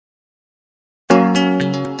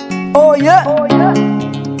Oh yeah.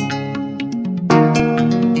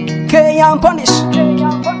 Kazy and Punish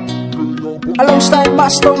alongside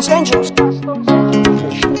Maston's Angels.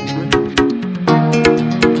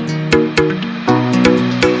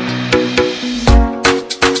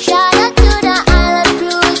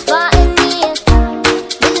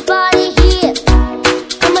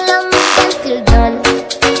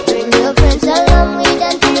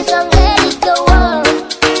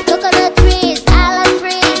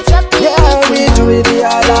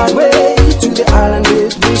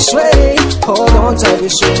 Hold on tight, we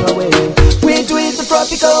swing away. We do it the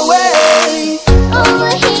tropical way.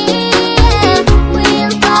 Over here, we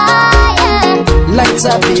on fire. Lights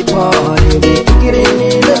up the party, we kick it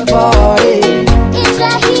in the party. It's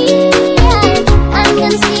right here, I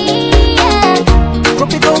can see it.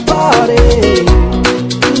 Tropical party,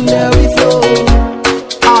 there we flow.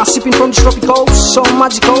 Sipping from the tropical, so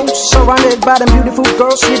magical. Surrounded by them beautiful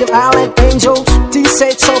girls with them island angels. Tea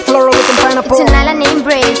set so floral with them pineapple. It's an island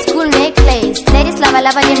embrace, cool necklace. Ladies lava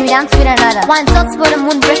lava, then we dance with another. One talks for the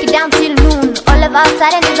moon, break it down till noon. All of our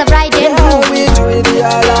silence is a bride and groom. We do it the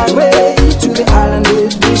island way, to the island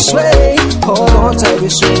with we sway. Hold on tight, we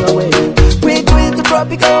swing away. We do it the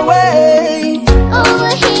tropical way.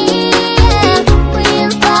 Over here, we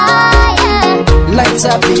on fire. Lights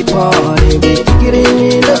up the party, we kick it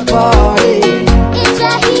in the party. It's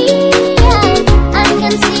right here, I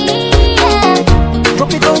can see it.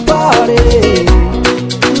 Tropical party,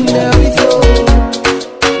 there we flow.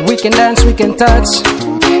 We can dance, we can touch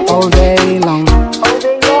all day long.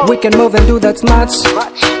 We can move and do that much.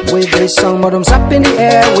 With this song, bottoms up in the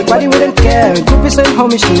air. With body we don't care. Groupies and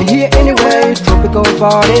homies in here anyway. Tropical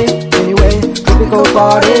party, anyway. Tropical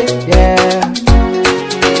party, yeah.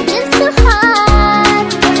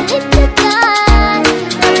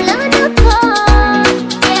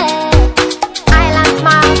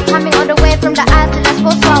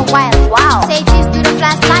 Wow. Say cheese to the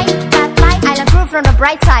flashlight, island crew from the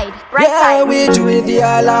bright side. Yeah, we do it the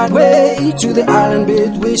island way, to the island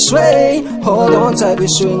beat we sway. Hold on tight, we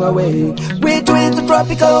swing away. We do it the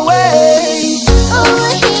tropical way.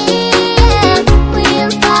 Over here, we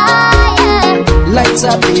on fire. Lights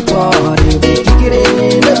up the party, we kick it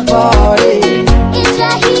in the party. It's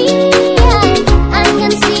right here, I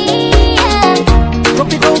can see it.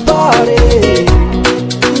 Tropical party,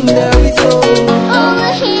 there we go.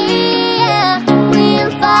 Over here, we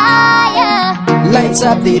on fire. Lights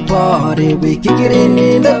up the party, we kick it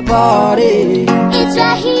in the party. It's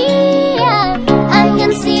right here, I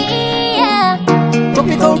can see it.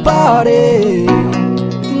 Tropical party,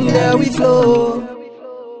 there we flow.